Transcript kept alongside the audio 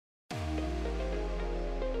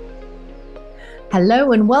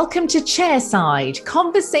Hello and welcome to Chairside,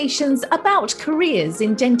 conversations about careers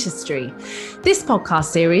in dentistry. This podcast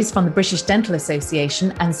series from the British Dental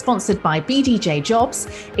Association and sponsored by BDJ Jobs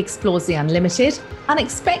explores the unlimited,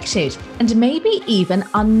 unexpected, and maybe even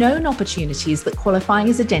unknown opportunities that qualifying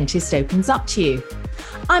as a dentist opens up to you.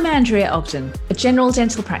 I'm Andrea Ogden, a general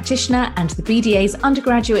dental practitioner and the BDA's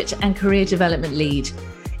undergraduate and career development lead.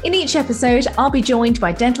 In each episode, I'll be joined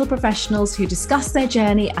by dental professionals who discuss their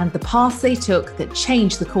journey and the paths they took that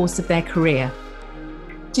changed the course of their career.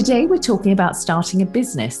 Today, we're talking about starting a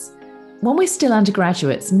business. When we're still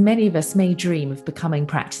undergraduates, many of us may dream of becoming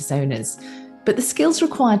practice owners, but the skills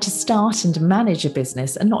required to start and manage a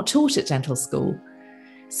business are not taught at dental school.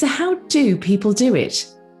 So how do people do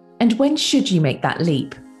it? And when should you make that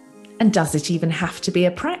leap? And does it even have to be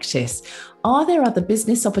a practice? Are there other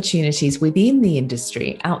business opportunities within the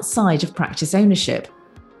industry outside of practice ownership?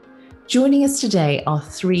 Joining us today are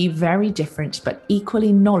three very different but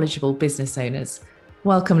equally knowledgeable business owners.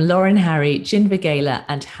 Welcome Lauren Harry, Jin Vigela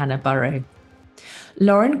and Hannah Burrow.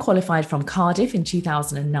 Lauren qualified from Cardiff in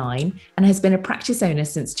 2009 and has been a practice owner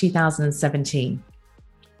since 2017.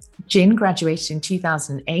 Jin graduated in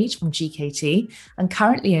 2008 from GKT and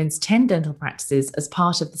currently owns 10 dental practices as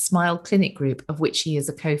part of the Smile Clinic Group, of which he is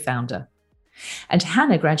a co-founder. And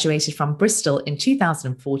Hannah graduated from Bristol in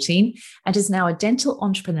 2014 and is now a dental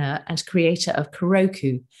entrepreneur and creator of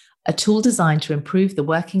Kuroku, a tool designed to improve the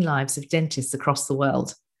working lives of dentists across the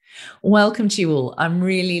world. Welcome to you all. I'm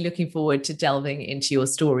really looking forward to delving into your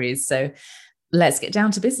stories. So let's get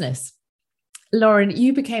down to business. Lauren,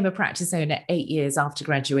 you became a practice owner 8 years after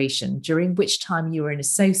graduation, during which time you were an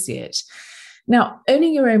associate. Now,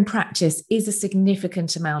 owning your own practice is a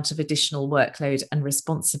significant amount of additional workload and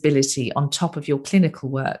responsibility on top of your clinical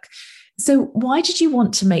work. So why did you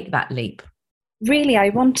want to make that leap? Really, I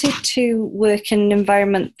wanted to work in an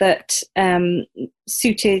environment that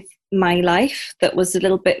suited my life, that was a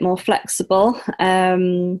little bit more flexible.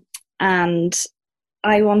 And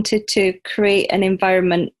I wanted to create an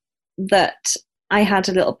environment that I had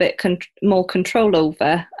a little bit more control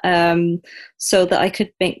over, so that I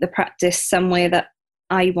could make the practice somewhere that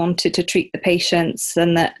I wanted to treat the patients,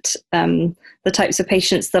 and that the types of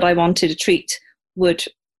patients that I wanted to treat would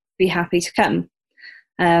be happy to come.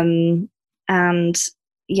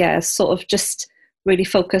 Sort of just really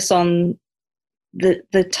focus on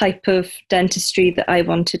the type of dentistry that I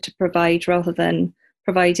wanted to provide, rather than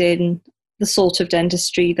providing the sort of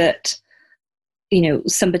dentistry that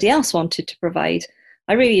somebody else wanted to provide.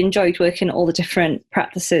 I really enjoyed working at all the different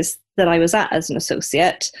practices that I was at as an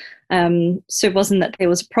associate. So it wasn't that there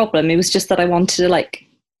was a problem. It was just that I wanted to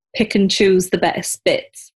pick and choose the best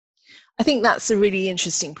bits. I think that's a really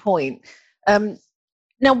interesting point.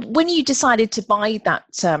 Now, when you decided to buy that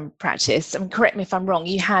practice, and correct me if I'm wrong,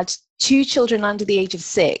 you had 2 children under the age of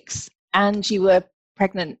 6 and you were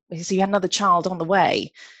pregnant, so you had another child on the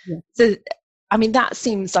way. Yeah. So, that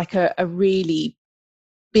seems like a really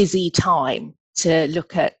busy time to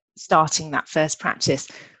look at starting that first practice.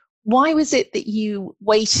 Why was it that you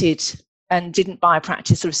waited and didn't buy a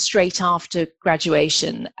practice sort of straight after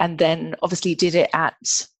graduation, and then obviously did it at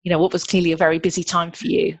what was clearly a very busy time for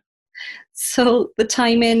you? So the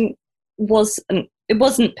timing wasn't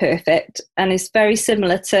perfect, and it's very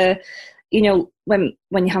similar to when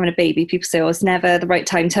you're having a baby. People say, it's never the right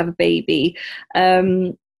time to have a baby.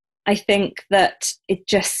 I think that it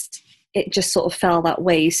just sort of fell that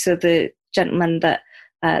way. So the gentleman that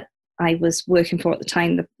I was working for at the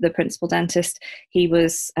time, the principal dentist, he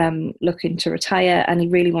was looking to retire, and he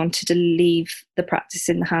really wanted to leave the practice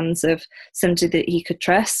in the hands of somebody that he could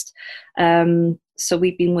trust. So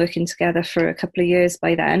we'd been working together for a couple of years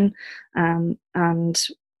by then, and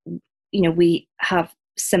we have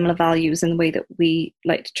similar values in the way that we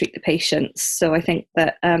like to treat the patients. So I think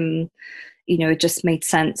that it just made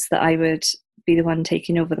sense that I would be the one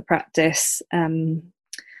taking over the practice. And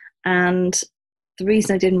the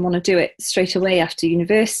reason I didn't want to do it straight away after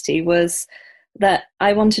university was that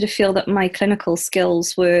I wanted to feel that my clinical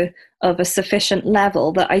skills were of a sufficient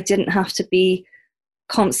level that I didn't have to be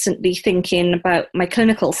constantly thinking about my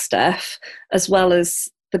clinical stuff as well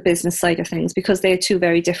as the business side of things, because they're 2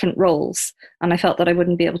 very different roles. And I felt that I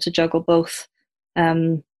wouldn't be able to juggle both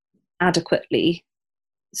adequately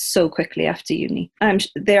so quickly after uni.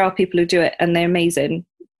 There are people who do it and they're amazing,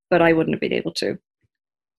 but I wouldn't have been able to.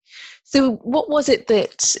 So what was it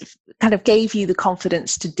that kind of gave you the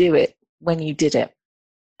confidence to do it when you did it?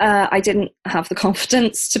 I didn't have the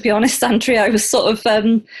confidence, to be honest, Andrea. I was sort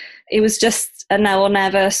of, it was just a now or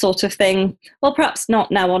never sort of thing. Well, perhaps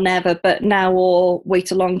not now or never, but now or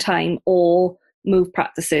wait a long time, or move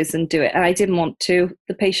practices and do it. And I didn't want to.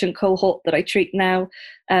 The patient cohort that I treat now,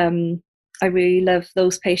 I really love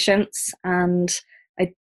those patients, and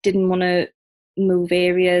I didn't want to move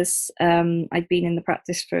areas. I'd been in the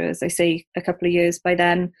practice for, as I say, a couple of years by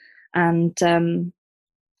then, and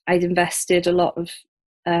I'd invested a lot of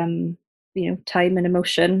time and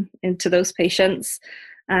emotion into those patients,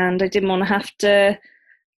 and I didn't want to have to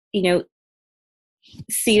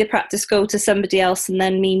see the practice go to somebody else and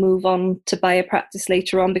then me move on to buy a practice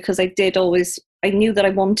later on, because I knew that I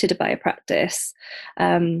wanted to buy a practice,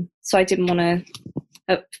 so I didn't want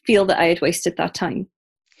to feel that I had wasted that time.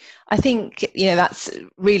 I think that's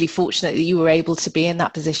really fortunate that you were able to be in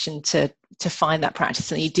that position to find that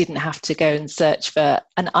practice, and you didn't have to go and search for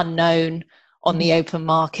an unknown on the open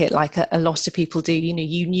market like a lot of people do.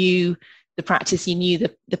 You knew the practice, you knew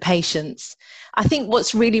the patients. I think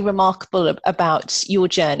what's really remarkable about your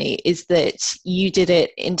journey is that you did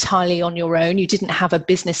it entirely on your own. You didn't have a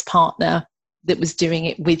business partner that was doing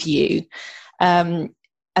it with you. And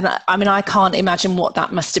I can't imagine what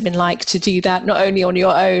that must have been like to do that, not only on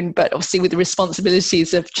your own, but obviously with the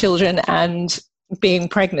responsibilities of children and being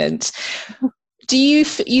pregnant. You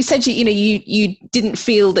said you didn't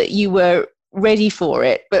feel that you were ready for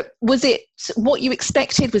it, but was it what you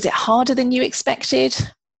expected? Was it harder than you expected?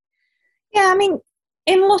 Yeah, I mean,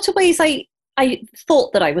 in a lot of ways, I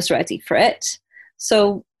thought that I was ready for it.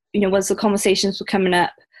 So, as the conversations were coming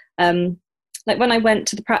up, like when I went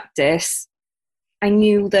to the practice, I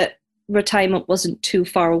knew that retirement wasn't too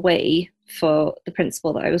far away for the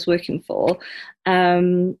principal that I was working for.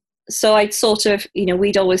 So I'd sort of,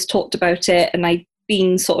 we'd always talked about it, and I'd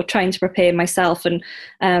been sort of trying to prepare myself and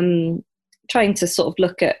trying to sort of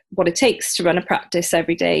look at what it takes to run a practice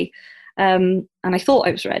every day. And I thought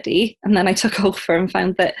I was ready. And then I took over and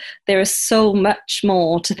found that there is so much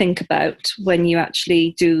more to think about when you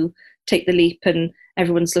actually do take the leap and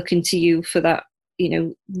everyone's looking to you for that.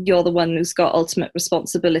 You're the one who's got ultimate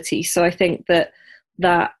responsibility. So I think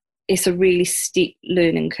that is a really steep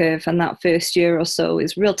learning curve, and that first year or so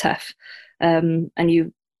is real tough. I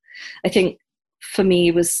think for me,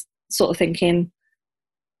 it was sort of thinking,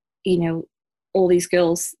 all these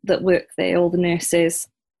girls that work there, all the nurses,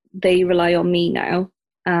 they rely on me now.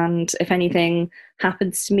 And if anything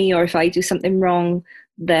happens to me, or if I do something wrong,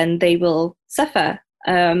 then they will suffer.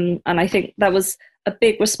 And I think that was a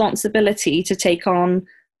big responsibility to take on,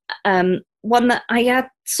 one that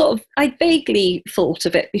I vaguely thought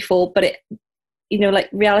of it before, but it,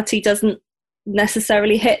 reality doesn't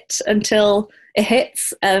necessarily hit until it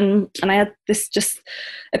hits. And I had this just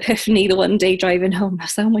epiphany the one day driving home. I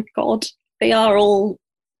was like, oh my God, they are all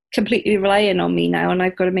completely relying on me now, and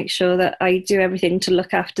I've got to make sure that I do everything to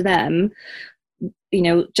look after them,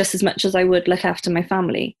 just as much as I would look after my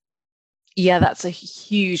family. Yeah, that's a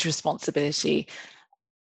huge responsibility.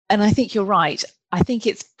 And I think you're right. I think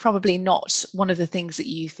it's probably not one of the things that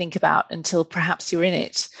you think about until perhaps you're in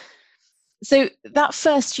it. So that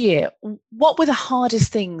first year, what were the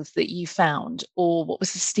hardest things that you found, or what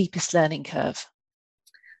was the steepest learning curve?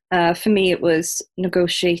 For me, it was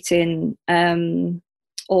negotiating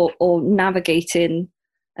or navigating,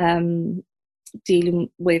 dealing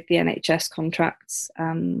with the NHS contracts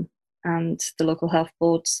and the local health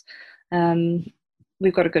boards.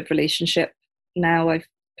 We've got a good relationship now. I've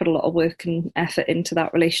put a lot of work and effort into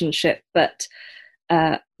that relationship, but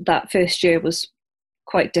that first year was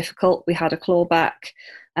quite difficult. We had a clawback.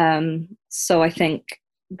 So I think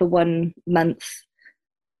the 1 month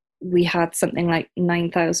we had something like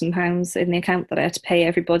 £9,000 in the account that I had to pay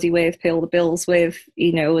everybody with, pay all the bills with,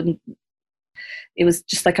 and it was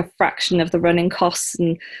just like a fraction of the running costs.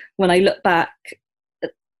 And when I look back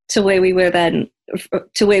to where we were then,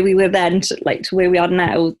 to where we are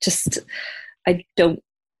now, just, I don't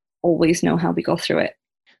always know how we got through it.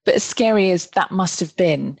 But as scary as that must have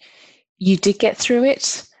been, you did get through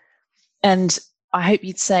it. And I hope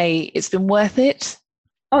you'd say it's been worth it.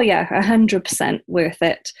 Oh yeah, 100% worth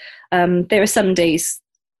it. There are some days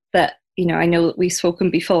that, I know that we've spoken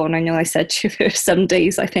before, and I know I said to you, there are some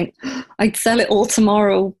days I think I'd sell it all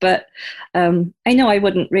tomorrow, but I know I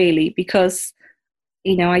wouldn't really, because,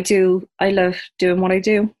 I love doing what I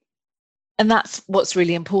do. And that's what's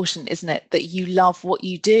really important, isn't it? That you love what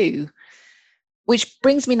you do, which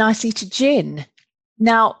brings me nicely to Jin.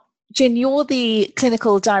 Now, Jin, you're the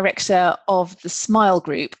clinical director of the Smile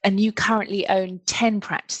Group, and you currently own 10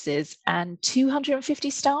 practices and 250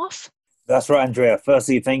 staff. That's right, Andrea.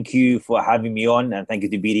 Firstly, thank you for having me on, and thank you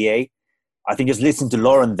to BDA. I think just listening to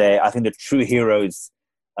Lauren there, I think the true heroes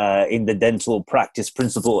in the dental practice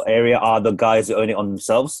principal area are the guys who own it on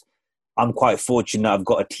themselves. I'm quite fortunate I've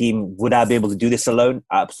got a team. Would I be able to do this alone?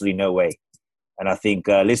 Absolutely no way. And I think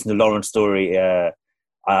listening to Lauren's story, I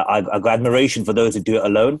got admiration for those who do it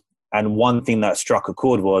alone. And one thing that struck a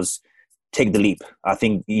chord was take the leap. I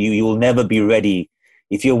think you will never be ready.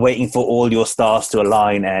 If you're waiting for all your stars to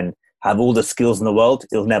align and have all the skills in the world,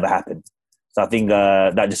 it'll never happen. So I think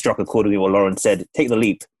that just struck a chord with me what Lauren said. Take the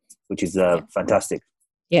leap, which is fantastic.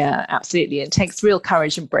 Yeah, absolutely. It takes real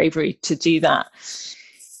courage and bravery to do that.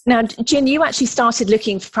 Now, Jin, you actually started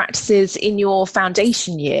looking for practices in your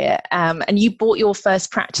foundation year, and you bought your first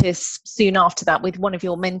practice soon after that with one of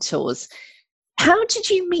your mentors. How did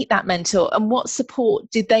you meet that mentor, and what support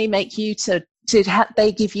did they make you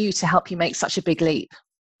they give you to help you make such a big leap?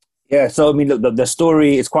 Yeah, so I mean, look, the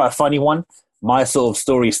story is quite a funny one. My sort of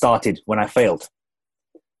story started when I failed.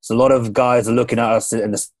 So a lot of guys are looking at us in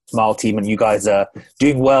the Smile team, and you guys are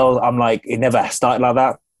doing well. I'm like, it never started like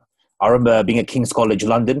that. I remember being at King's College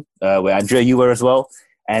London, where Andrea, you were as well.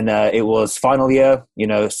 And it was final year,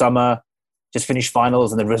 summer, just finished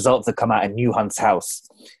finals, and the results had come out in Newhunt's house.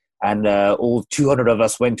 And all 200 of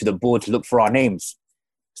us went to the board to look for our names.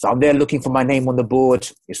 So I'm there looking for my name on the board.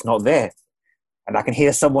 It's not there. And I can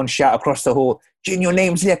hear someone shout across the hall, "Jin, your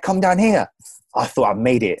name's here, come down here." I thought I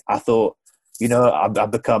made it. I thought,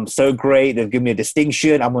 I've become so great. They've given me a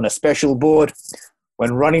distinction. I'm on a special board.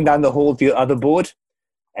 When running down the hall to the other board,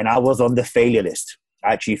 and I was on the failure list.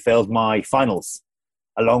 I actually failed my finals,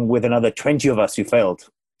 along with another 20 of us who failed.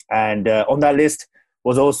 And on that list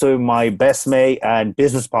was also my best mate and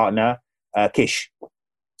business partner, Kish,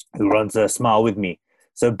 who runs Smile with me.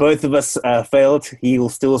 So both of us failed. He'll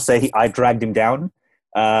still say I dragged him down.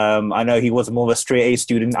 I know he was more of a straight A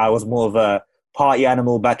student. I was more of a party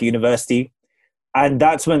animal back at university. And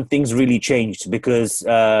that's when things really changed, because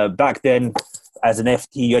back then, as an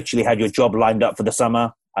FT, you actually had your job lined up for the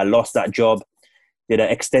summer. I lost that job, did an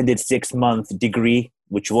extended 6-month degree,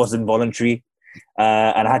 which wasn't voluntary,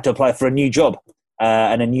 and I had to apply for a new job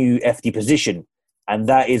and a new FT position. And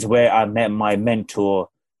that is where I met my mentor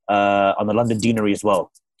on the London Deanery as well.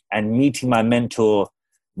 And meeting my mentor,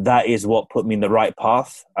 that is what put me in the right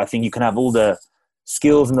path. I think you can have all the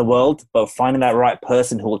skills in the world, but finding that right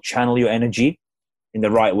person who will channel your energy in the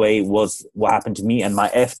right way was what happened to me. And my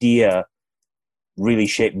FD really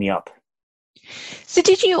shaped me up. So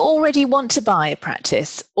did you already want to buy a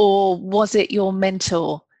practice, or was it your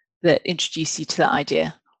mentor that introduced you to that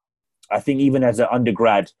idea? I think even as an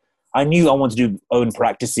undergrad, I knew I wanted to do own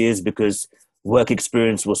practices because work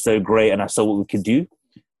experience was so great and I saw what we could do.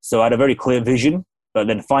 So I had a very clear vision, but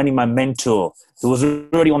then finding my mentor who was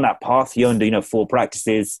already on that path. He owned, 4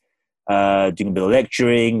 practices, doing a bit of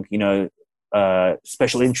lecturing,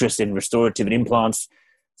 special interest in restorative and implants.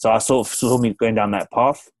 So I sort of saw me going down that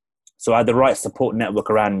path. So I had the right support network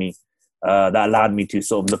around me that allowed me to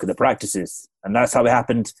sort of look at the practices. And that's how it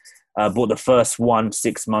happened. Bought the first one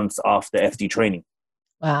 6 months after FD training.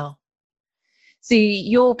 Wow.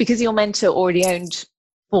 So because your mentor already owned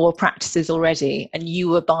 4 practices already, and you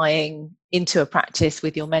were buying into a practice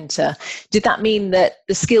with your mentor, did that mean that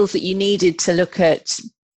the skills that you needed to look at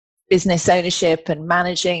business ownership and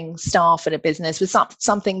managing staff in a business was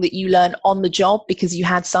something that you learned on the job because you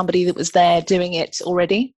had somebody that was there doing it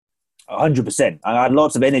already? 100%. I had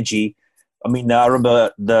lots of energy. I mean, I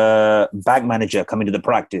remember the bank manager coming to the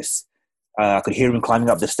practice. I could hear him climbing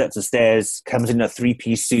up the steps of stairs, comes in a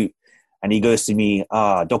 3-piece suit, and he goes to me,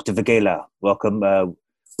 "Dr. Vagela, welcome. We're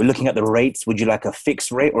looking at the rates. Would you like a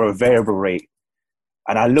fixed rate or a variable rate?"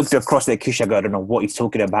 And I looked across at Kish. I go, "I don't know what he's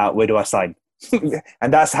talking about. Where do I sign?"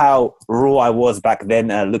 And that's how raw I was back then,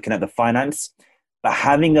 looking at the finance. But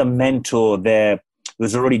having a mentor there who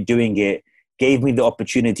was already doing it gave me the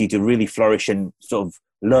opportunity to really flourish and sort of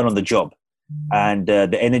learn on the job. And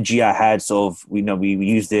the energy I had, sort of, we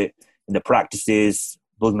used it in the practices,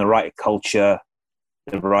 building the right culture,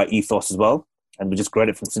 the right ethos as well. And we just grown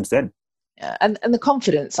it from since then. Yeah. And the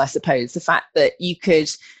confidence, I suppose, the fact that you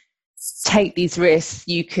could take these risks,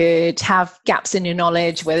 you could have gaps in your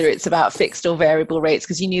knowledge, whether it's about fixed or variable rates,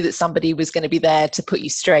 because you knew that somebody was going to be there to put you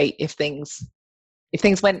straight if things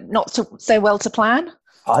went not so well to plan.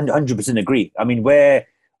 100% agree. I mean, where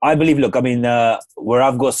I've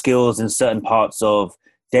got skills in certain parts of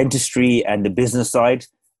dentistry and the business side,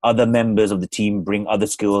 other members of the team bring other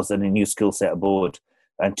skills and a new skill set aboard.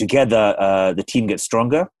 And together, the team gets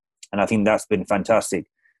stronger. And I think that's been fantastic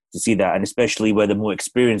to see that. And especially where the more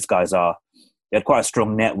experienced guys are, they had quite a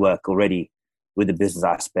strong network already with the business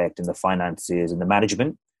aspect and the finances and the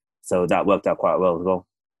management. So that worked out quite well as well.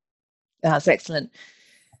 That's excellent.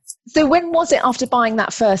 So when was it after buying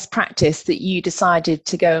that first practice that you decided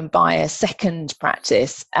to go and buy a second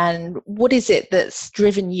practice? And what is it that's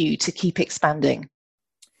driven you to keep expanding?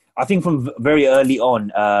 I think from very early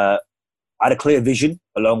on, I had a clear vision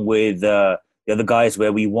along with the other guys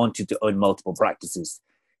where we wanted to own multiple practices.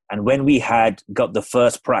 And when we had got the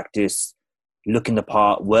first practice, looking the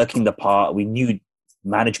part, working the part, we knew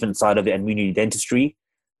management side of it and we knew dentistry.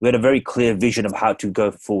 We had a very clear vision of how to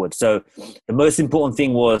go forward. So the most important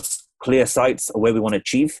thing was clear sights of where we want to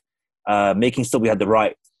achieve, making sure we had the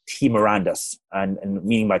right team around us. And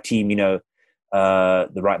meaning by team, the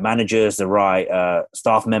right managers, the right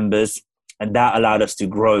staff members. And that allowed us to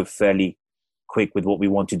grow fairly quick with what we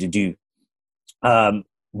wanted to do.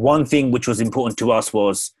 One thing which was important to us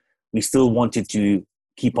was we still wanted to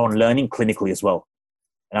keep on learning clinically as well.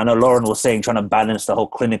 And I know Lauren was saying trying to balance the whole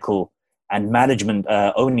clinical and management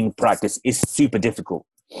owning practice is super difficult.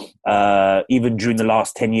 Even during the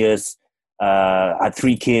last 10 years, I had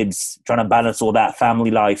 3 kids, trying to balance all that family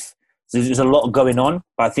life. So there's a lot going on.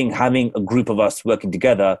 But I think having a group of us working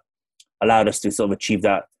together allowed us to sort of achieve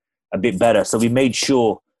that a bit better. So we made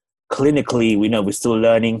sure clinically, we know we're still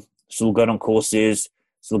learning, still going on courses,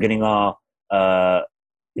 still getting our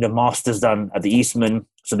masters done at the Eastman.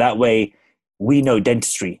 So that way we know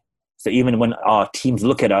dentistry. So even when our teams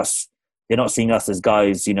look at us, they're not seeing us as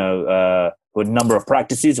guys, with a number of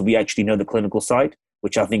practices. We actually know the clinical side,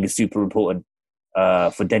 which I think is super important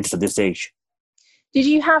for dentists at this age. Did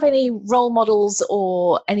you have any role models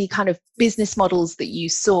or any kind of business models that you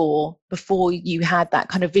saw before you had that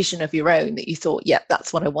kind of vision of your own that you thought, yeah,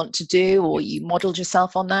 that's what I want to do, or you modeled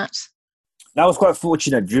yourself on that? I was quite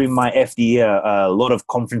fortunate during my FD year. A lot of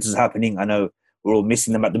conferences happening. I know we're all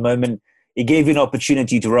missing them at the moment. It gave you an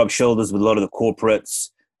opportunity to rub shoulders with a lot of the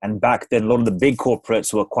corporates. And back then, a lot of the big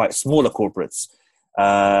corporates were quite smaller corporates.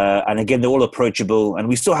 And again, they're all approachable. And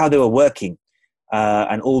we saw how they were working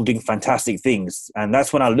and all doing fantastic things. And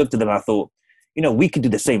that's when I looked at them and I thought, we can do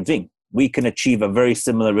the same thing. We can achieve a very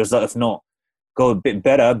similar result, if not go a bit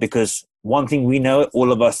better. Because one thing we know,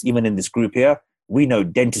 all of us, even in this group here, we know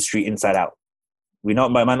dentistry inside out. We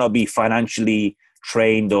might not be financially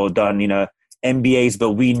trained or done, MBAs,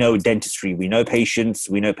 but we know dentistry. We know patients.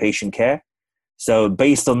 We know patient care. So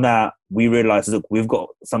based on that, we realized, look, we've got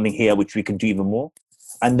something here which we can do even more.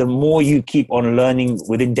 And the more you keep on learning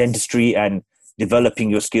within dentistry and developing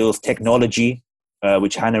your skills, technology,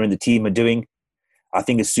 which Hannah and the team are doing, I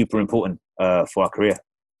think is super important for our career.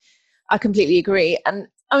 I completely agree. And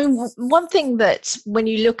I mean, one thing that when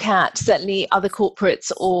you look at certainly other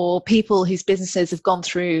corporates or people whose businesses have gone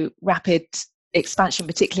through rapid expansion,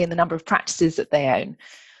 particularly in the number of practices that they own,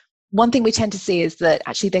 one thing we tend to see is that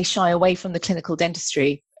actually they shy away from the clinical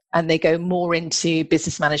dentistry and they go more into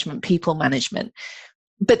business management, people management.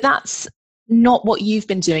 But that's not what you've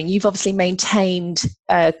been doing. You've obviously maintained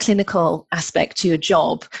a clinical aspect to your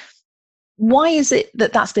job. Why is it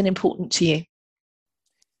that that's been important to you?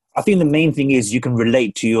 I think the main thing is you can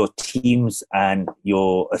relate to your teams and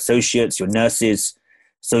your associates, your nurses,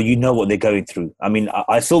 so you know what they're going through. I mean,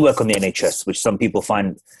 I still work on the NHS, which some people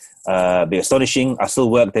find a bit astonishing. I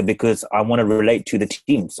still work there because I want to relate to the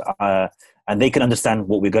teams and they can understand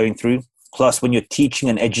what we're going through. Plus, when you're teaching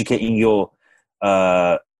and educating your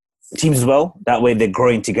teams as well, that way they're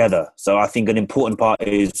growing together. So I think an important part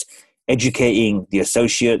is educating the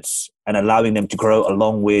associates and allowing them to grow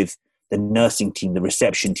along with the nursing team, the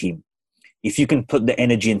reception team. If you can put the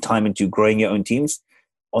energy and time into growing your own teams,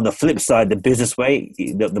 on the flip side, the business way,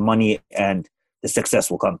 the money and the success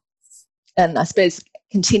will come. And I suppose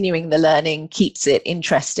continuing the learning keeps it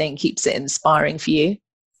interesting, keeps it inspiring for you.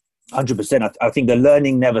 100%. I think the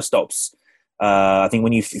learning never stops. I think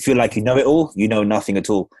when you feel like you know it all, you know nothing at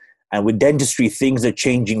all. And with dentistry, things are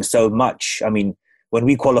changing so much. I mean, when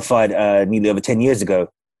we qualified nearly over 10 years ago,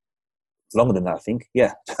 longer than that, I think.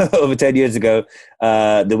 Yeah, over 10 years ago,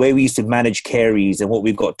 the way we used to manage caries and what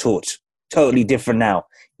we've got taught, totally different now.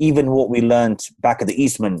 Even what we learned back at the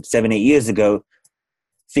Eastman 7-8 years ago,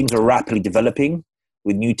 things are rapidly developing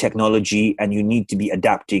with new technology and you need to be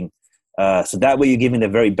adapting. So that way you're giving the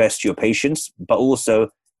very best to your patients, but also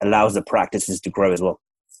allows the practices to grow as well.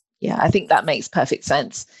 Yeah, I think that makes perfect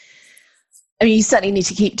sense. I mean, you certainly need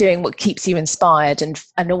to keep doing what keeps you inspired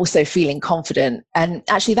and also feeling confident. And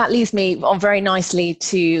actually, that leads me on very nicely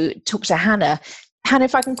to talk to Hannah. Hannah,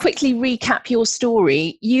 if I can quickly recap your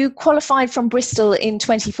story, you qualified from Bristol in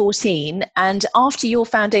 2014. And after your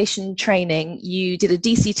foundation training, you did a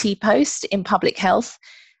DCT post in public health.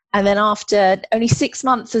 And then after only 6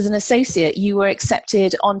 months as an associate, you were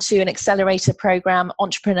accepted onto an accelerator program,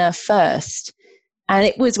 Entrepreneur First. And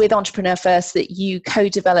it was with Entrepreneur First that you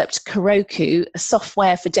co-developed Koroku, a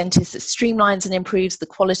software for dentists that streamlines and improves the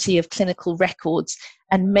quality of clinical records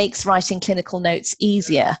and makes writing clinical notes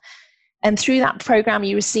easier. And through that program,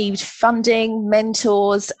 you received funding,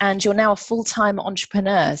 mentors, and you're now a full-time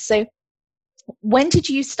entrepreneur. So When did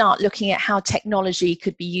you start looking at how technology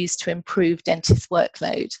could be used to improve dentists'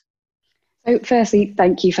 workload? So firstly,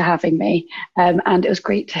 thank you for having me. And it was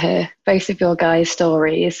great to hear both of your guys'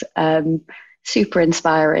 stories. Super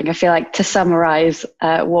inspiring. I feel like to summarize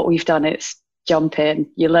what we've done, it's jump in,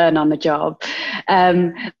 you learn on the job.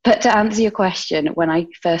 But to answer your question, when I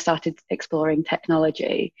first started exploring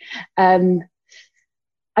technology,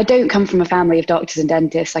 I don't come from a family of doctors and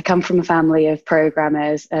dentists. I come from a family of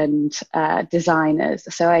programmers and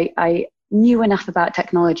designers. So I knew enough about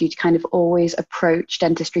technology to kind of always approach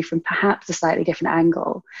dentistry from perhaps a slightly different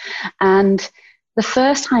angle. And the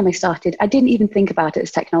first time I started, I didn't even think about it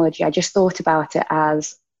as technology. I just thought about it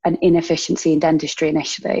as an inefficiency in dentistry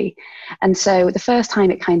initially. And so the first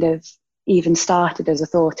time it kind of even started as a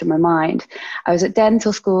thought in my mind, I was at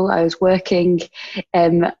dental school. I was working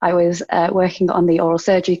on the oral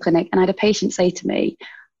surgery clinic, and I had a patient say to me,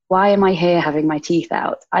 "Why am I here having my teeth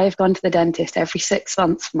out? I have gone to the dentist every 6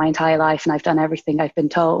 months for my entire life, and I've done everything I've been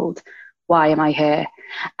told. Why am I here?"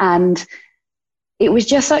 And it was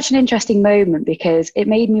just such an interesting moment because it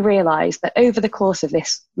made me realize that over the course of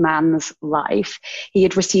this man's life, he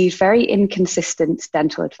had received very inconsistent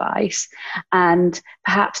dental advice and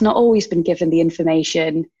perhaps not always been given the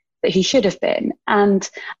information that he should have been. And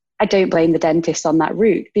I don't blame the dentist on that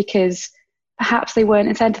route, because perhaps they weren't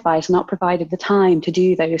incentivized, not provided the time to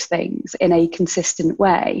do those things in a consistent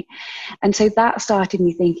way. And so that started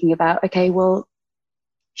me thinking about, okay, well,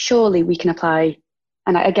 surely we can apply.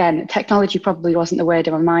 And again, technology probably wasn't the word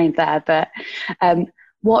in my mind there, but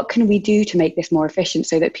what can we do to make this more efficient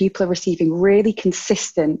so that people are receiving really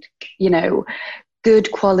consistent,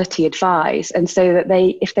 good quality advice, and so that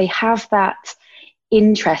if they have that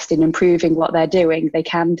interest in improving what they're doing, they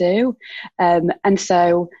can do. And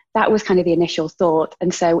so that was kind of the initial thought.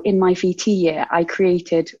 And so in my VT year, I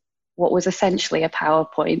created what was essentially a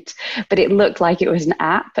PowerPoint, but it looked like it was an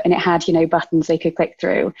app, and it had, buttons they could click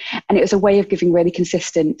through. And it was a way of giving really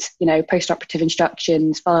consistent, post-operative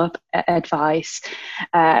instructions, follow-up advice,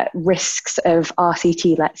 risks of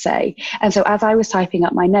RCT, let's say. And so as I was typing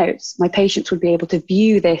up my notes, my patients would be able to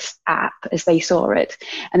view this app as they saw it,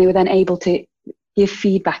 and they were then able to give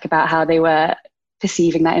feedback about how they were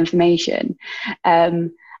perceiving that information.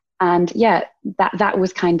 And yeah, that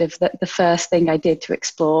was kind of the first thing I did to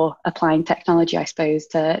explore applying technology, I suppose,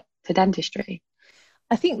 to dentistry.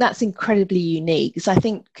 I think that's incredibly unique, because I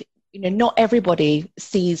think, not everybody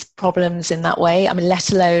sees problems in that way. I mean,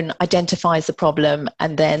 let alone identifies the problem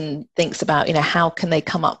and then thinks about, how can they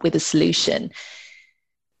come up with a solution.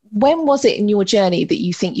 When was it in your journey that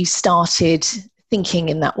you think you started thinking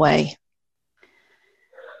in that way?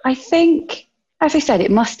 I think, as I said,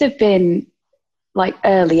 it must have been like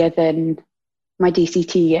earlier than my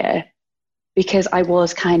DCT year, because I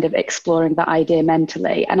was kind of exploring that idea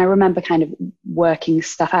mentally, and I remember kind of working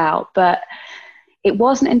stuff out. But it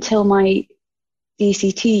wasn't until my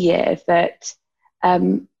DCT year that,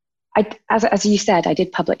 as you said, I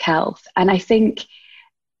did public health, and I think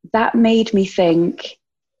that made me think,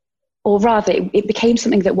 or rather, it became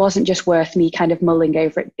something that wasn't just worth me kind of mulling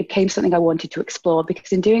over. It became something I wanted to explore,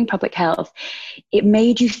 because in doing public health, it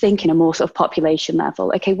made you think in a more sort of population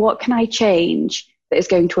level. Okay, what can I change that is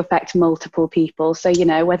going to affect multiple people? So,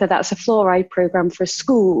 whether that's a fluoride program for a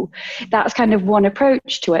school, that's kind of one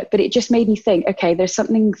approach to it. But it just made me think, okay, there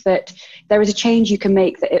is a change you can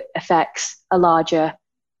make that it affects a larger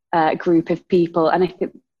group of people. And I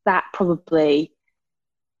think that probably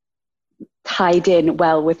tied in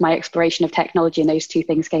well with my exploration of technology, and those two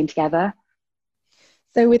things came together.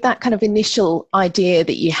 So with that kind of initial idea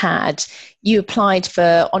that you had, you applied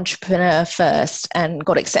for Entrepreneur First and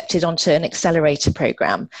got accepted onto an accelerator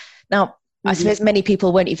program. Now, I suppose many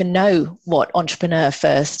people won't even know what Entrepreneur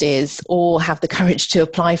First is or have the courage to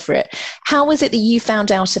apply for it. How was it that you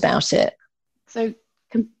found out about it? So,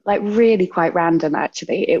 really quite random,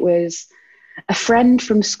 actually. It was a friend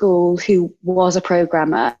from school who was a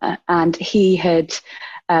programmer, and he had,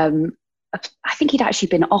 I think he'd actually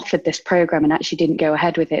been offered this program and actually didn't go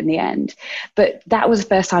ahead with it in the end. But that was the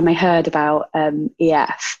first time I heard about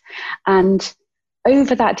EF. And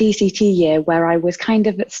over that DCT year, where I was kind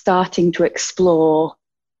of starting to explore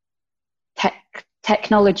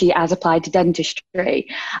technology as applied to dentistry,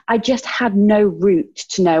 I just had no route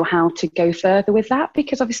to know how to go further with that,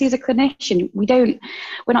 because obviously as a clinician, we're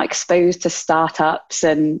not exposed to startups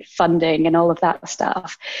and funding and all of that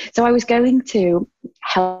stuff. So I was going to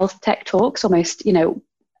health tech talks almost,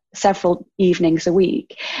 several evenings a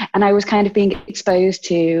week, and I was kind of being exposed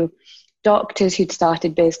to doctors who'd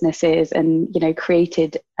started businesses and,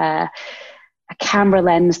 created a camera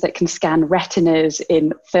lens that can scan retinas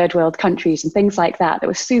in third world countries and things like that. That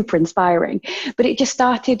was super inspiring. But it just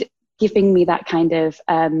started giving me that kind of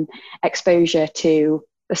exposure to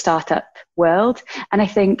the startup world. And I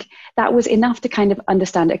think that was enough to kind of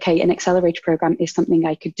understand, okay, an accelerator program is something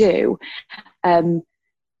I could do.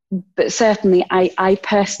 But certainly I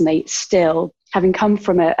personally still, having come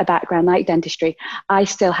from a background like dentistry, I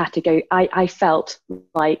still had to go, I felt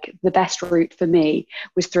like the best route for me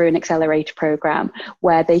was through an accelerator program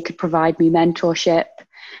where they could provide me mentorship,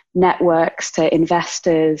 networks to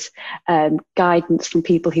investors, guidance from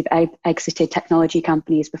people who've exited technology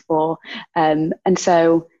companies before. And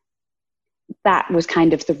so that was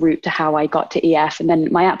kind of the route to how I got to EF. And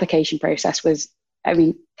then my application process was,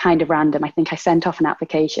 kind of random. I think I sent off an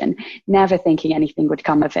application, never thinking anything would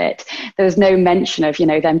come of it. There was no mention of,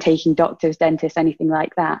 them taking doctors, dentists, anything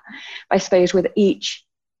like that. I suppose with each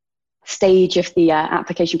stage of the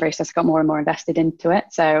application process, I got more and more invested into it.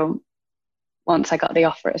 So once I got the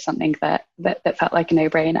offer, it was something that felt like a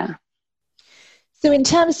no-brainer. So in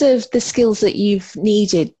terms of the skills that you've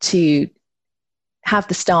needed to have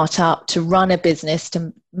the startup, to run a business,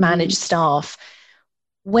 to manage staff,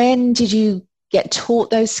 when did you get taught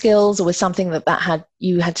those skills, or was something that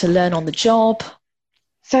you had to learn on the job?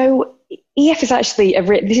 So EF is actually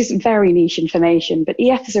this is very niche information, but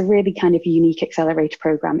EF is a really kind of unique accelerator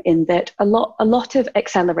program in that a lot of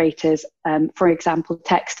accelerators, for example,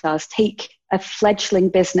 Techstars, take a fledgling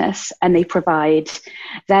business and they provide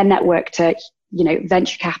their network to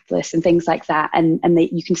venture capitalists and things like that, and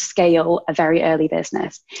you can scale a very early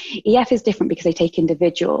business. EF is different because they take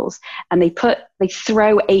individuals and they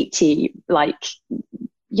throw 80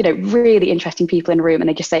 really interesting people in a room, and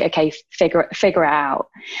they just say, okay, figure it out.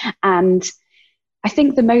 And I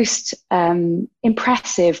think the most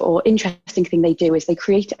impressive or interesting thing they do is they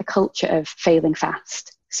create a culture of failing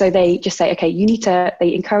fast. So they just say, okay,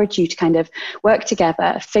 they encourage you to kind of work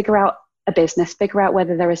together, figure out a business, figure out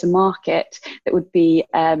whether there is a market that would be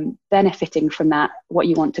benefiting from that, what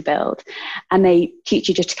you want to build. And they teach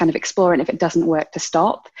you just to kind of explore it, and if it doesn't work, to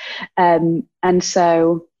stop. And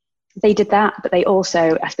so they did that, but they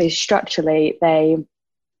also, I suppose, structurally, they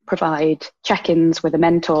provide check-ins with a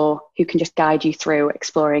mentor who can just guide you through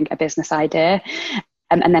exploring a business idea.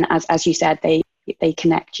 And then, as you said, they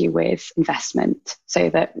connect you with investment,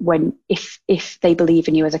 so that if they believe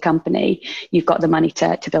in you as a company, you've got the money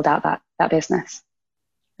to build out that business.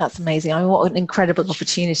 That's amazing. What an incredible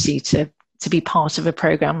opportunity to be part of a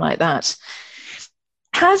program like that.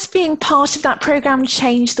 Has being part of that program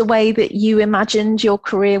changed the way that you imagined your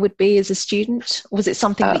career would be as a student? Or was it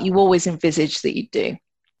something that you always envisaged that you'd do?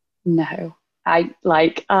 No.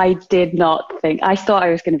 I did not think, I thought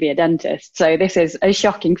I was going to be a dentist. So this is as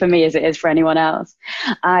shocking for me as it is for anyone else.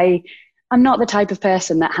 I'm not the type of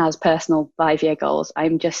person that has personal 5-year goals.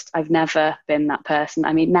 I've never been that person.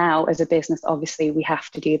 I mean, now as a business, obviously we have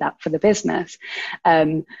to do that for the business.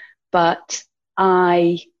 But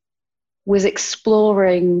I was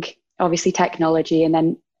exploring obviously technology, and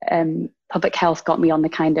then public health got me on the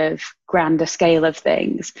kind of grander scale of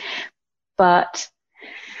things. But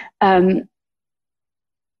I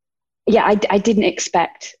didn't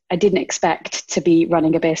expect to be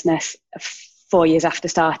running a business 4 years after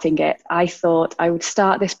starting it. I thought I would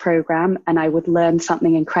start this program and I would learn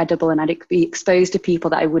something incredible, and I'd be exposed to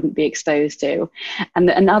people that I wouldn't be exposed to. And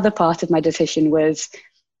another part of my decision was,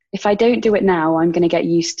 if I don't do it now, I'm going to get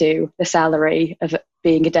used to the salary of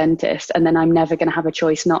being a dentist, and then I'm never going to have a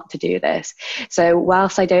choice not to do this. So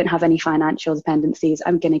whilst I don't have any financial dependencies,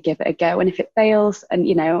 I'm going to give it a go. And if it fails, and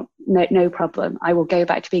no problem, I will go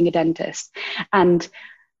back to being a dentist. And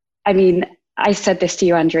I mean, I said this to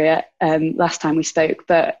you, Andrea, last time we spoke,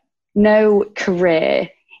 but no career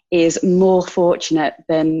is more fortunate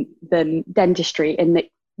than dentistry, in that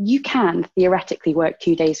you can theoretically work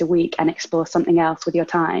 2 days a week and explore something else with your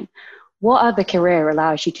time. What other career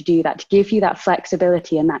allows you to do that, to give you that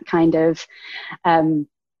flexibility and that kind of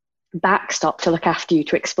backstop to look after you,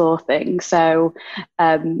 to explore things? So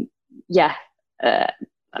that's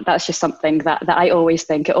just something that I always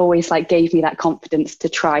think, it always gave me that confidence to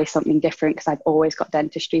try something different, because I've always got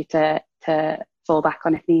dentistry to fall back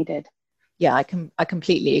on if needed. Yeah, I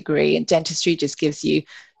completely agree. And dentistry just gives you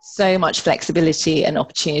so much flexibility and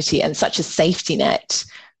opportunity, and such a safety net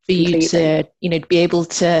for you to be able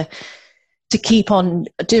to keep on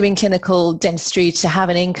doing clinical dentistry, to have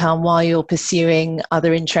an income while you're pursuing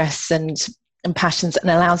other interests and passions, and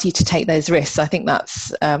allows you to take those risks. I think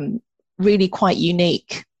that's really quite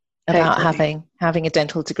unique about having a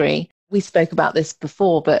dental degree. We spoke about this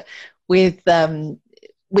before, but with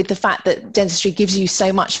with the fact that dentistry gives you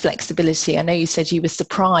so much flexibility. I know you said you were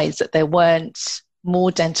surprised that there weren't more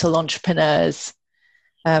dental entrepreneurs.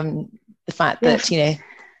 The fact that,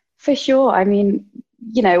 For sure. I mean,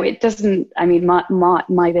 it doesn't, I mean,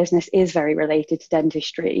 my business is very related to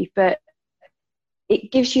dentistry, but it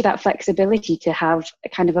gives you that flexibility to have a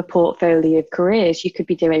kind of a portfolio of careers. You could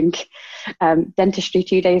be doing dentistry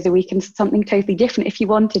 2 days a week and something totally different if you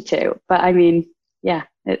wanted to. But I mean, yeah,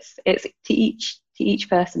 it's to each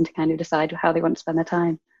person to kind of decide how they want to spend their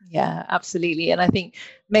time. Yeah, absolutely. And I think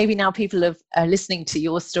maybe now people are listening to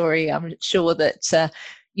your story. I'm sure that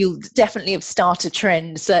you'll definitely have started a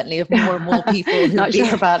trend, certainly, of more and more people Not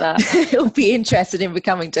sure about that. who'll be interested in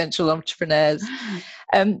becoming dental entrepreneurs.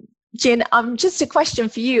 Jin, just a question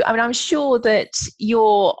for you. I mean, I'm sure that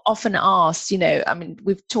you're often asked,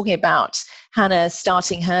 we're talking about Hannah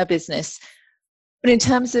starting her business, but in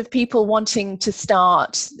terms of people wanting to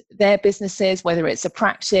start their businesses, whether it's a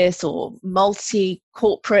practice or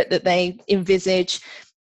multi-corporate that they envisage,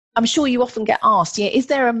 I'm sure you often get asked, is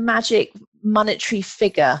there a magic monetary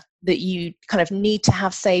figure that you kind of need to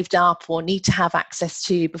have saved up or need to have access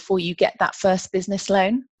to before you get that first business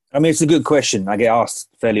loan? I mean, it's a good question. I get asked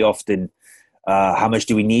fairly often, how much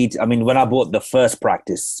do we need? I mean, when I bought the first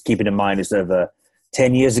practice, keeping in mind it's over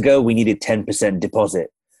 10 years ago, we needed 10%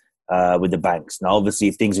 deposit with the banks. Now, obviously,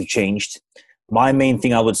 if things have changed, my main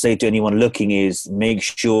thing I would say to anyone looking is make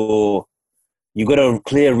sure you got a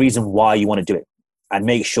clear reason why you want to do it, and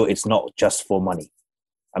make sure it's not just for money.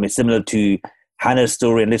 I mean, similar to Hannah's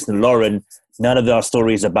story and listening to Lauren, none of our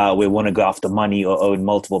stories about we want to go after money or own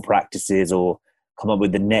multiple practices or come up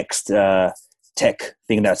with the next tech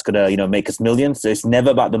thing that's going to, make us millions. So it's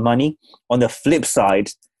never about the money. On the flip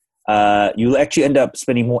side, you'll actually end up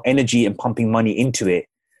spending more energy and pumping money into it.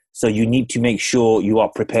 So you need to make sure you are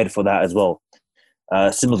prepared for that as well.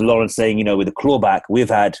 Similar to Lauren saying, with the clawback, we've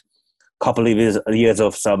had a couple of years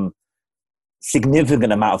of some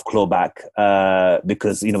significant amount of clawback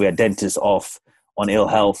because, we had dentists off on ill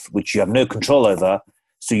health, which you have no control over.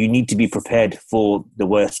 So you need to be prepared for the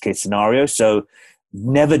worst case scenario. So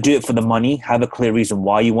never do it for the money. Have a clear reason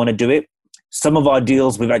why you want to do it. Some of our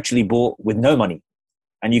deals we've actually bought with no money,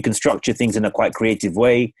 and you can structure things in a quite creative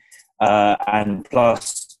way. And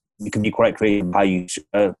plus, you can be quite creative in how you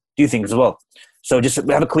do things as well. So just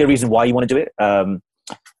have a clear reason why you want to do it.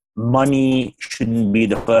 Money shouldn't be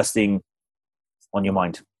the first thing on your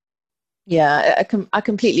mind. Yeah, I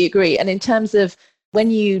completely agree. And in terms of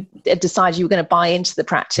when you decided you were going to buy into the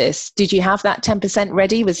practice, did you have that 10%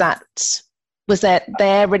 ready? Was that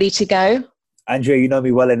there ready to go? Andrea, you know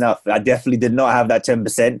me well enough. I definitely did not have that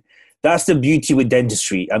 10%. That's the beauty with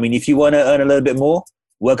dentistry. I mean, if you want to earn a little bit more,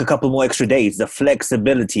 work a couple more extra days. The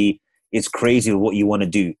flexibility is crazy with what you want to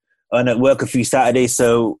do. And work a few Saturdays.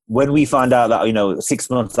 So when we found out that, 6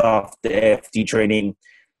 months after AFD training,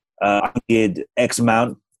 I did X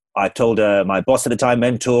amount, I told my boss at the time,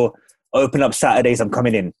 mentor, open up Saturdays, I'm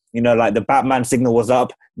coming in. Like the Batman signal was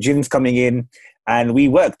up, Jim's coming in. And we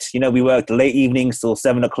worked, we worked late evenings till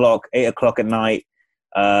 7 o'clock, 8 o'clock at night,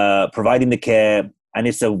 providing the care. And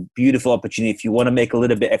it's a beautiful opportunity. If you want to make a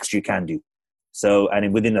little bit extra, you can do. So,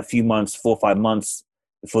 and within a few months, 4 or 5 months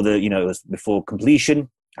before before completion,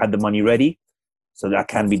 had the money ready. So that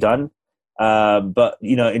can be done. But,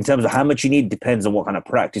 in terms of how much you need, depends on what kind of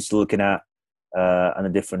practice you're looking at and the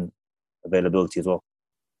different availability as well.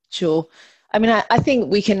 Sure. I mean, I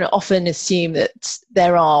think we can often assume that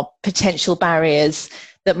there are potential barriers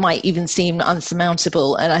that might even seem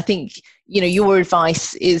unsurmountable. And I think, your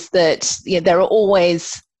advice is that there are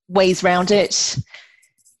always ways around it.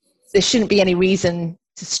 There shouldn't be any reason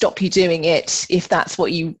to stop you doing it if that's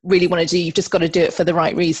what you really want to do. You've just got to do it for the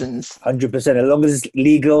right reasons. 100%. As long as it's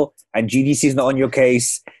legal and GDC is not on your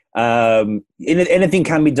case, anything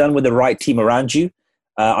can be done with the right team around you.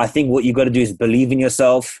 I think what you've got to do is believe in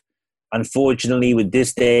yourself. Unfortunately, with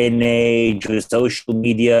this day and age, with social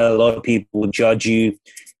media, a lot of people will judge you.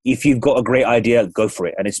 If you've got a great idea, go for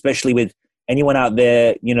it. And especially with anyone out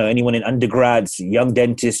there, anyone in undergrads, young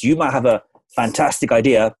dentists, you might have a fantastic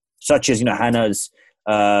idea, such as, Hannah's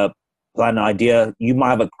plan idea. You might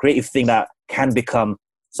have a creative thing that can become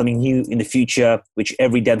something new in the future, which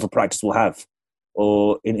every dental practice will have,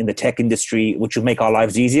 or in the tech industry, which will make our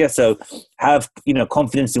lives easier. So have,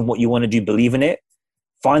 confidence in what you want to do, believe in it.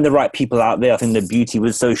 Find the right people out there. I think the beauty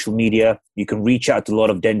with social media, you can reach out to a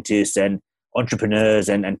lot of dentists and entrepreneurs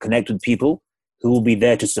and connect with people who will be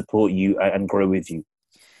there to support you and grow with you.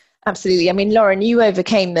 Absolutely. I mean, Lauren, you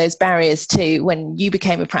overcame those barriers too when you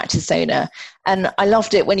became a practice owner. And I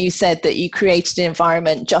loved it when you said that you created an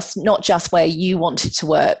environment not just where you wanted to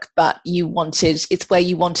work, but it's where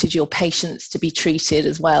you wanted your patients to be treated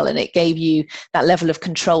as well. And it gave you that level of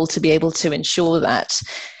control to be able to ensure that.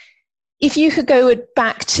 If you could go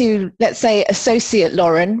back to, let's say, associate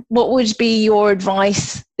Lauren, what would be your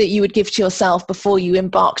advice that you would give to yourself before you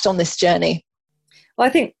embarked on this journey? Well,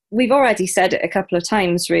 I think we've already said it a couple of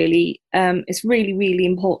times, really. It's really, really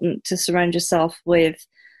important to surround yourself with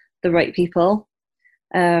the right people,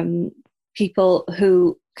 people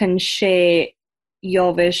who can share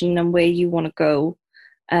your vision and where you want to go,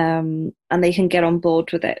 and they can get on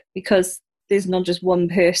board with it, because there's not just one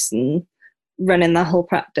person running that whole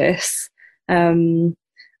practice. I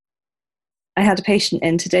had a patient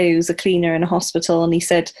in today who's a cleaner in a hospital, and he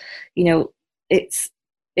said,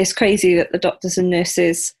 it's crazy that the doctors and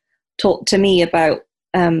nurses talk to me about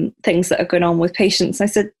things that are going on with patients. I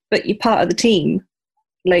said, but you're part of the team.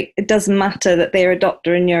 Like, it doesn't matter that they're a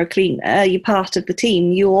doctor and you're a cleaner. You're part of the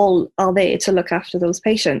team. You all are there to look after those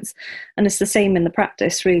patients. And it's the same in the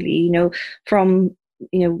practice, really, from,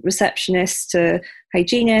 receptionist to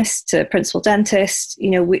hygienist to principal dentist,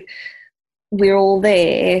 we're all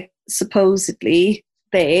there, supposedly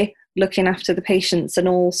there, looking after the patients, and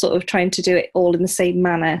all sort of trying to do it all in the same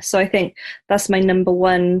manner. So I think that's my number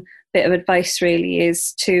one bit of advice, really,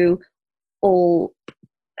 is to all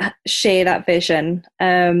share that vision.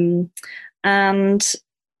 And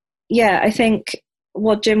yeah, I think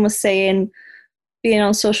what Jim was saying, being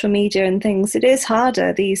on social media and things, it is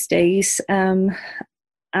harder these days.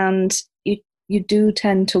 And you do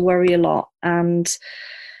tend to worry a lot, and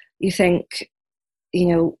you think,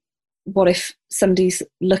 what if somebody's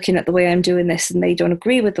looking at the way I'm doing this and they don't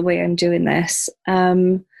agree with the way I'm doing this?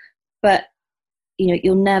 But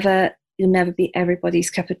you'll never be everybody's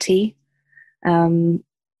cup of tea.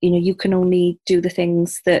 You can only do the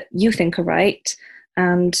things that you think are right,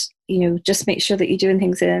 and just make sure that you're doing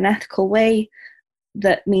things in an ethical way.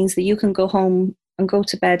 That means that you can go home and go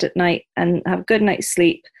to bed at night and have a good night's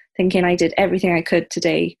sleep, thinking I did everything I could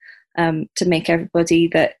today to make everybody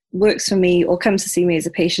that works for me or comes to see me as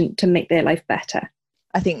a patient, to make their life better.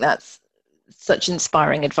 I think that's such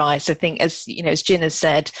inspiring advice. I think, as Jin has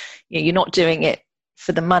said, you're not doing it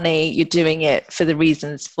for the money, you're doing it for the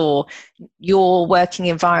reasons for your working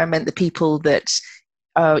environment, the people that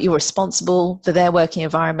you're responsible for their working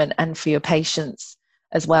environment, and for your patients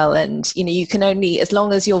as well. And you can only, as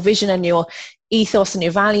long as your vision and your ethos and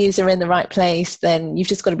your values are in the right place, then you've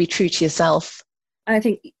just got to be true to yourself. I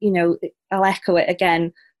think, I'll echo it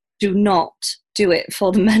again. Do not do it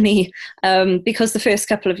for the money, because the first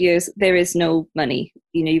couple of years there is no money.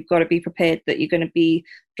 You've got to be prepared that you're going to be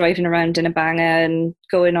driving around in a banger and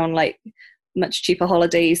going on like much cheaper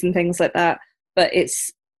holidays and things like that. But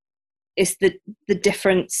it's the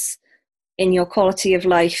difference in your quality of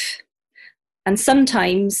life. And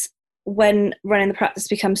sometimes when running the practice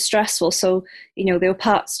becomes stressful, so there were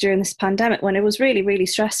parts during this pandemic when it was really, really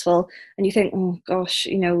stressful, and you think, oh gosh,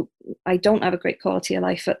 I don't have a great quality of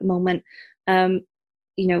life at the moment.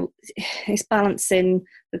 It's balancing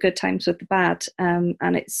the good times with the bad, and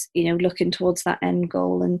it's looking towards that end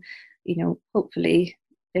goal, and hopefully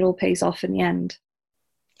it all pays off in the end.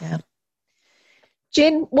 Yeah.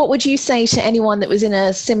 Jin, what would you say to anyone that was in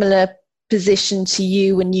a similar position to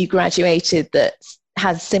you when you graduated, that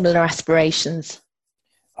has similar aspirations?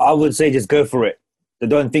 I would say just go for it.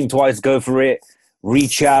 Don't think twice, go for it.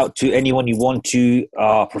 Reach out to anyone you want to,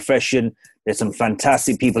 our profession. There's some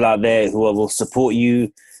fantastic people out there who will support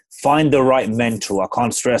you. Find the right mentor. I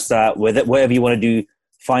can't stress that. Whatever you want to do,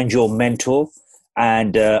 find your mentor.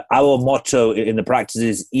 And our motto in the practice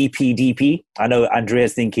is EPDP. I know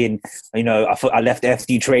Andrea's thinking, I left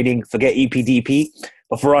FD training, forget EPDP.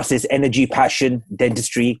 But for us, it's energy, passion,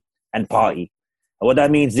 dentistry, and party. And what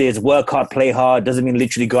that means is work hard, play hard. Doesn't mean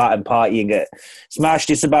literally go out and party and get smashed.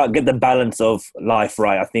 It's about get the balance of life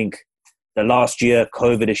right. I think the last year,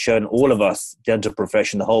 COVID has shown all of us, dental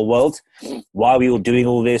profession, the whole world, why we were doing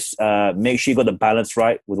all this. Make sure you got the balance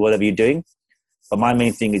right with whatever you're doing. But my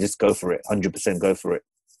main thing is just go for it. 100% go for it.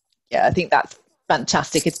 Yeah, I think that's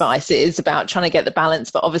fantastic advice. It is about trying to get the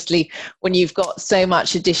balance, but obviously when you've got so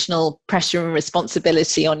much additional pressure and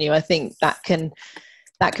responsibility on you, I think that can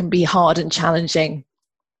be hard and challenging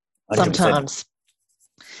 100%. Sometimes.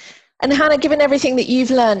 And Hannah, given everything that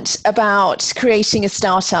you've learnt about creating a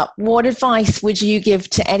startup, what advice would you give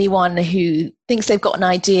to anyone who thinks they've got an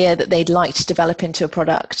idea that they'd like to develop into a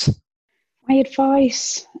product? My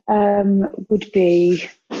advice would be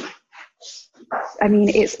I mean,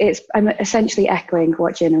 I'm essentially echoing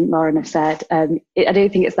what Jin and Lauren have said. I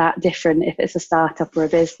don't think it's that different if it's a startup or a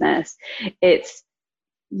business.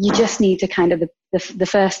 You just need to kind of, the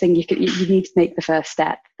first thing you need to make the first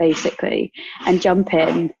step, basically, and jump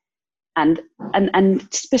in. And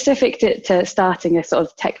specific to starting a sort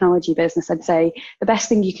of technology business, I'd say the best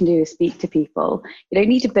thing you can do is speak to people. You don't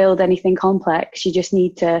need to build anything complex. You just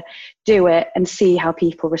need to do it and see how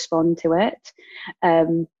people respond to it.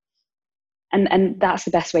 And that's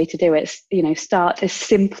the best way to do it. Start as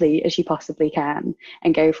simply as you possibly can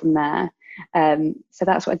and go from there. So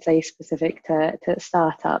that's what I'd say specific to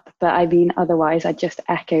startup. But I mean, otherwise, I'd just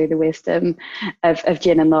echo the wisdom of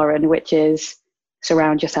Jin and Lauren, which is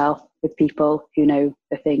surround yourself with people who know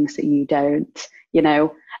the things that you don't,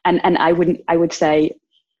 and I would say,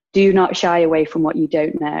 do not shy away from what you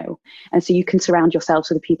don't know. And so you can surround yourselves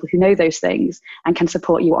with the people who know those things and can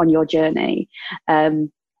support you on your journey.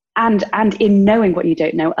 And in knowing what you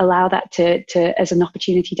don't know, allow that to as an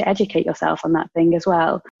opportunity to educate yourself on that thing as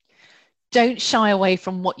well. Don't shy away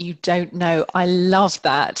from what you don't know. I love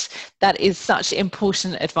that. That is such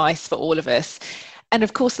important advice for all of us. And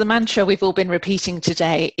of course, the mantra we've all been repeating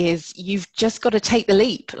today is you've just got to take the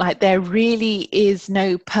leap. Like, there really is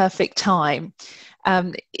no perfect time.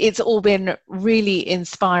 It's all been really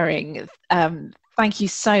inspiring. Thank you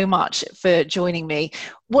so much for joining me.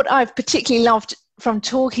 What I've particularly loved from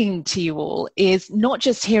talking to you all is not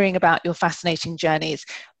just hearing about your fascinating journeys,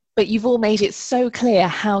 but you've all made it so clear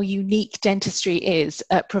how unique dentistry is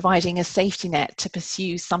at providing a safety net to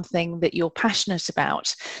pursue something that you're passionate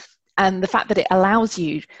about. And the fact that it allows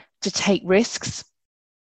you to take risks.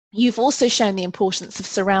 You've also shown the importance of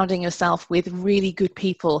surrounding yourself with really good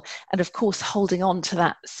people and, of course, holding on to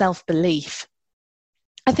that self-belief.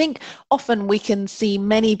 I think often we can see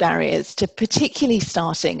many barriers to particularly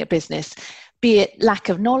starting a business, be it lack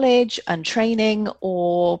of knowledge and training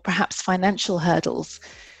or perhaps financial hurdles.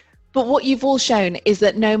 But what you've all shown is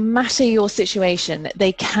that no matter your situation,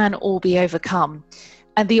 they can all be overcome.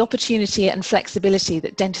 And the opportunity and flexibility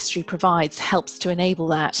that dentistry provides helps to enable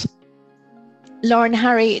that. Lauren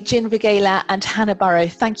Harry, Jin Vagela and Hannah Burrow,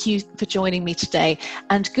 thank you for joining me today,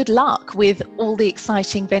 and good luck with all the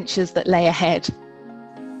exciting ventures that lay ahead.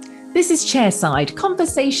 This is Chairside,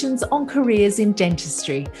 Conversations on Careers in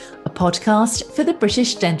Dentistry, a podcast for the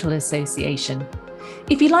British Dental Association.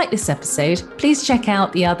 If you like this episode, please check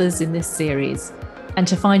out the others in this series. And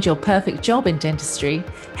to find your perfect job in dentistry,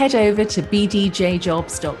 head over to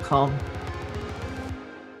bdjjobs.com.